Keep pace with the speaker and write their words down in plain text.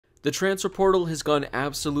The transfer portal has gone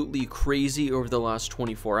absolutely crazy over the last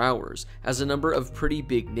 24 hours, as a number of pretty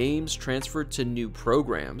big names transferred to new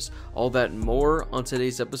programs. All that and more on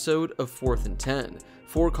today's episode of 4th and 10.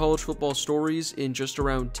 4 college football stories in just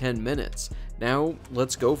around 10 minutes. Now,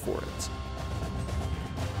 let's go for it.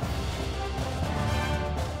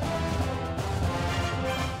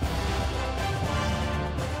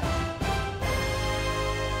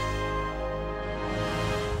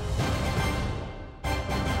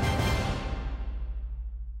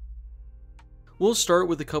 We'll start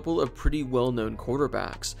with a couple of pretty well-known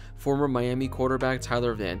quarterbacks. Former Miami quarterback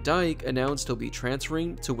Tyler Van Dyke announced he'll be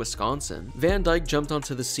transferring to Wisconsin. Van Dyke jumped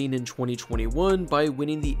onto the scene in 2021 by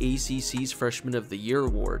winning the ACC's Freshman of the Year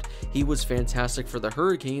award. He was fantastic for the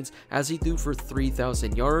Hurricanes as he threw for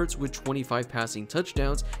 3,000 yards with 25 passing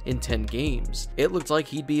touchdowns in 10 games. It looked like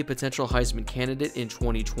he'd be a potential Heisman candidate in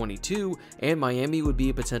 2022, and Miami would be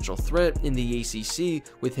a potential threat in the ACC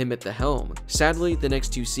with him at the helm. Sadly, the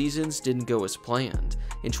next 2 seasons didn't go as planned.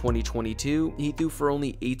 In 2022, he threw for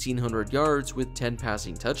only 1,800 yards with 10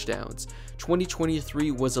 passing touchdowns.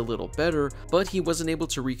 2023 was a little better, but he wasn't able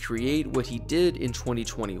to recreate what he did in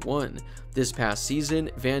 2021. This past season,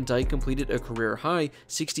 Van Dyke completed a career-high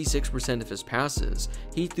 66% of his passes.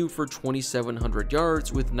 He threw for 2,700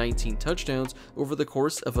 yards with 19 touchdowns over the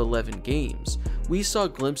course of 11 games. We saw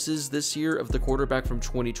glimpses this year of the quarterback from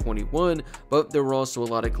 2021, but there were also a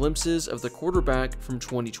lot of glimpses of the quarterback from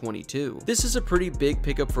 2022. This is a pretty big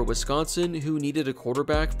pickup for Wisconsin, who needed a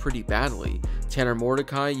quarterback pretty badly. Tanner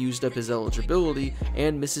Mordecai used up his eligibility,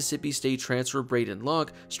 and Mississippi State transfer Braden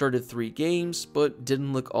Locke started 3 games, but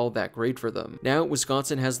didn't look all that great for them. Now,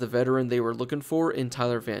 Wisconsin has the veteran they were looking for in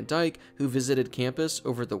Tyler Van Dyke, who visited campus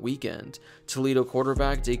over the weekend. Toledo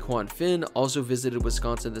quarterback Daquan Finn also visited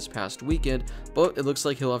Wisconsin this past weekend, but it looks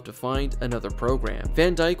like he'll have to find another program.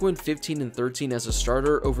 Van Dyke went 15-13 as a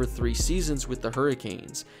starter over 3 seasons with the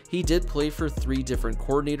Hurricanes. He did play for 3 different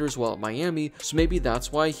coordinators while at Miami, so maybe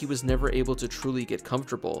that's why he was never able to truly get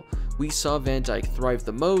comfortable. We saw Van Dyke thrive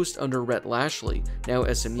the most under Rhett Lashley, now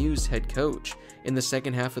SMU's head coach. In the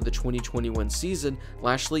second half of the 2021 season,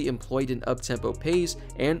 Lashley employed an up-tempo pace,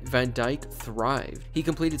 and Van Dyke thrived. He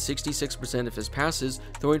completed 66% of his passes,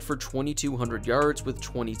 throwing for 2,200 yards with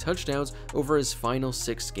 20 touchdowns over his final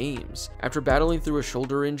 6 games. After battling through a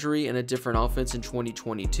shoulder injury and a different offense in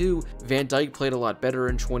 2022, Van Dyke played a lot better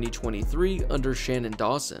in 2023 under Shannon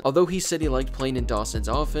Dawson. Although he said he liked playing in Dawson's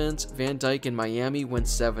offense, Van Dyke in Miami went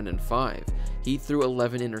 7-5. He threw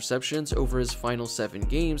 11 interceptions over his final 7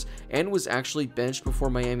 games and was actually benched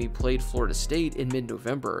before Miami played Florida State in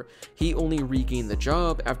mid-November. He only regained the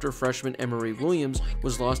job after freshman Emory Williams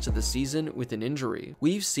was lost to the season with an injury.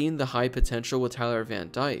 We've seen the high potential with Tyler Van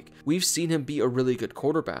Dyke. We've seen him be a really good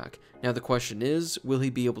quarterback. Now the question is, will he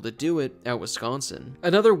be able to do it at Wisconsin?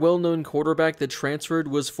 Another well-known quarterback that transferred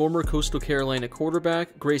was former Coastal Carolina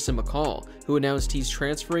quarterback Grayson McCall, who announced he's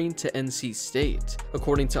transferring to NC State.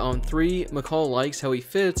 According to On3, McCall likes how he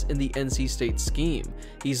fits in the NC State scheme.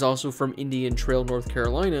 He's also from Indian Trail, North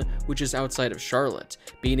Carolina, which is outside of Charlotte.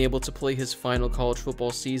 Being able to play his final college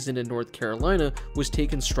football season in North Carolina was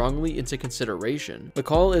taken strongly into consideration.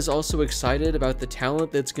 McCall is also excited about the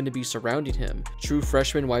talent that's going to be surrounding him. True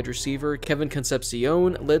freshman wide receiver Kevin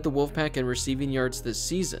Concepcion led the Wolfpack in receiving yards this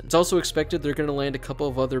season. It's also expected they're going to land a couple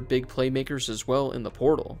of other big playmakers as well in the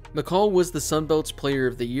portal. McCall was the Sun Belt's Player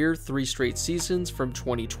of the Year 3 straight seasons from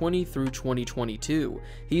 2020 through 2022.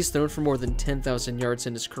 He's thrown for more than 10,000 yards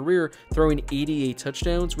in his career, throwing 88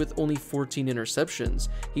 touchdowns with only 14 interceptions.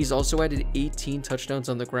 He's also added 18 touchdowns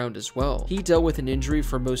on the ground as well. He dealt with an injury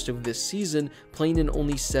for most of this season, playing in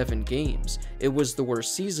only 7 games. It was the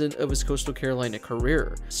worst season of his Coastal Carolina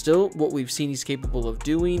career. Still, what we've seen he's capable of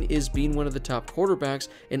doing is being one of the top quarterbacks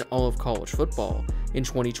in all of college football. In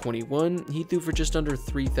 2021, he threw for just under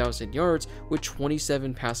 3,000 yards with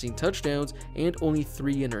 27 passing touchdowns and only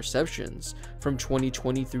 3 interceptions. From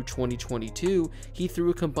 2020 through 2022, he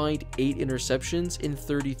threw a combined 8 interceptions in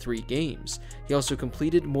 33 games. He also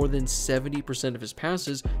completed more than 70% of his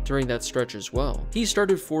passes during that stretch as well. He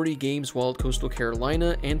started 40 games while at Coastal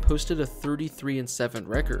Carolina and posted a 33-7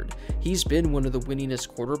 record. He's been one of the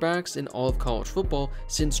winningest quarterbacks in all of college football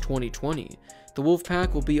since 2020. The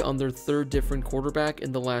Wolfpack will be on their 3rd different quarterback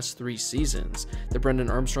in the last 3 seasons. The Brendan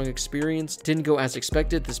Armstrong experience didn't go as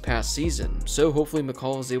expected this past season, so hopefully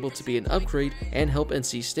McCall is able to be an upgrade and help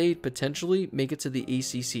NC State potentially make it to the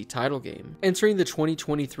ACC title game. Entering the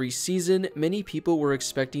 2023 season, many people were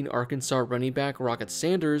expecting Arkansas running back Rocket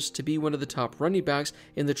Sanders to be one of the top running backs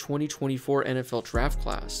in the 2024 NFL draft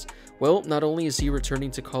class. Well, not only is he returning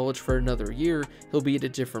to college for another year, he'll be at a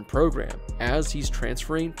different program, as he's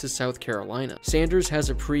transferring to South Carolina. Sanders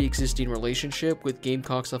has a pre-existing relationship with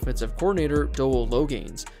Gamecocks offensive coordinator Dowell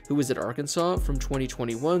Loganes, who was at Arkansas from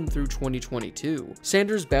 2021 through 2022.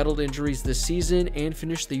 Sanders battled injuries this season and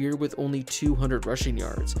finished the year with only 200 rushing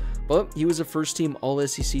yards, but he was a first-team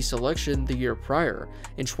All-SEC selection the year prior.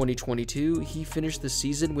 In 2022, he finished the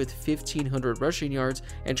season with 1,500 rushing yards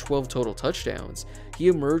and 12 total touchdowns. He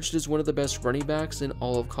emerged as one of the best running backs in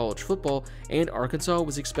all of college football, and Arkansas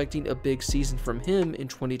was expecting a big season from him in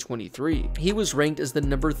 2023. He was ranked as the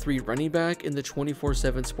number 3 running back in the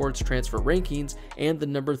 24/7 Sports transfer rankings and the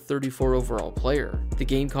number 34 overall player. The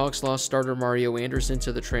Gamecocks lost starter Mario Anderson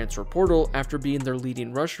to the transfer portal after being their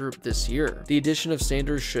leading rusher this year. The addition of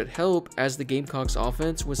Sanders should help, as the Gamecocks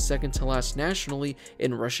offense was second to last nationally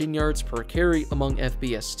in rushing yards per carry among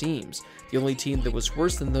FBS teams. The only team that was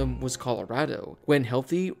worse than them was Colorado. When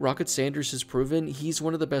healthy, Rocket Sanders has proven he's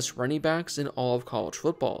one of the best running backs in all of college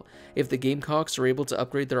football. If the Gamecocks are able to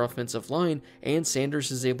upgrade their offensive line and Sanders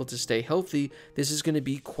is able to stay healthy, this is going to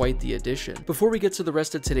be quite the addition. Before we get to the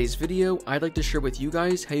rest of today's video, I'd like to share with you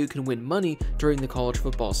guys how you can win money during the college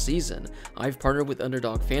football season. I've partnered with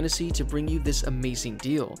Underdog Fantasy to bring you this amazing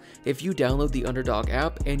deal. If you download the Underdog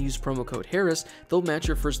app and use promo code Harris, they'll match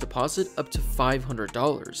your first deposit up to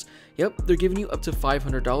 $500. Yep, they're giving you up to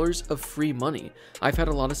 $500 of free money. I've had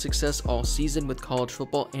a lot of success all season with college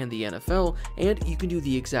football and the NFL, and you can do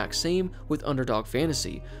the exact same with Underdog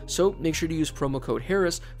Fantasy. So make sure to use promo code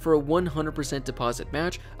Harris for a 100% deposit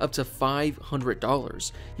match up to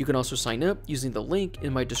 $500. You can also sign up using the link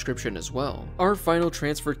in my description as well. Our final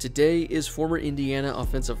transfer today is former Indiana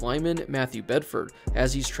offensive lineman Matthew Bedford,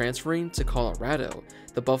 as he's transferring to Colorado.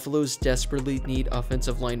 The Buffaloes desperately need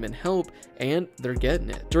offensive lineman help, and they're getting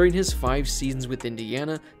it. During his 5 seasons with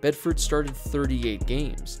Indiana, Bedford started 38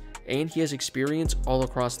 games, and he has experience all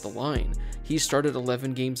across the line. He started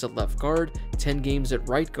 11 games at left guard, 10 games at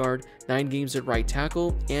right guard, 9 games at right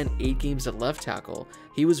tackle, and 8 games at left tackle.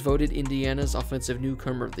 He was voted Indiana's Offensive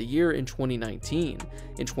Newcomer of the Year in 2019.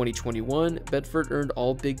 In 2021, Bedford earned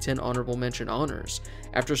all Big Ten honorable mention honors.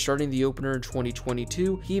 After starting the opener in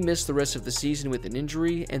 2022, he missed the rest of the season with an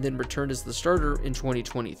injury and then returned as the starter in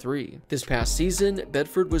 2023. This past season,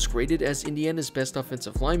 Bedford was graded as Indiana's best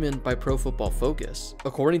offensive lineman by Pro Football Focus.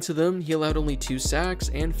 According to them, he allowed only 2 sacks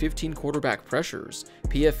and 15 quarterback pressures.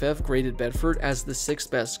 PFF graded Bedford as the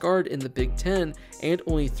 6th best guard in the Big Ten, and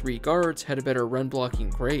only 3 guards had a better run blocking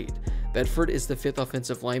grade. Bedford is the 5th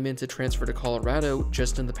offensive lineman to transfer to Colorado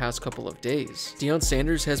just in the past couple of days. Deion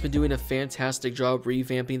Sanders has been doing a fantastic job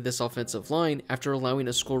revamping this offensive line after allowing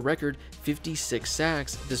a school record 56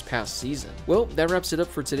 sacks this past season. Well, that wraps it up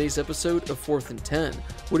for today's episode of 4th and 10.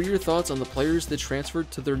 What are your thoughts on the players that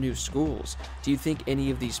transferred to their new schools? Do you think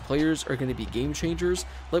any of these players are going to be game changers?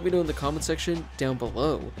 Let me know in the comment section down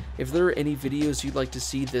below. If there are any videos you'd like to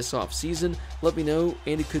see this off season, let me know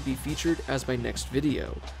and it could be featured as my next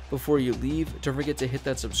video. Before you leave, don't forget to hit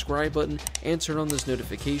that subscribe button and turn on those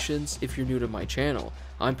notifications if you're new to my channel.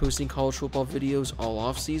 I'm posting college football videos all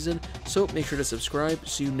off season, so make sure to subscribe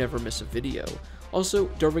so you never miss a video. Also,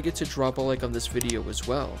 don't forget to drop a like on this video as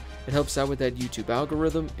well. It helps out with that YouTube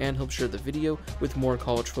algorithm and helps share the video with more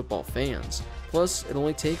college football fans. Plus, it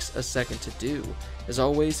only takes a second to do. As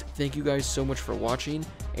always, thank you guys so much for watching,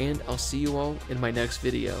 and I'll see you all in my next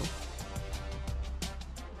video.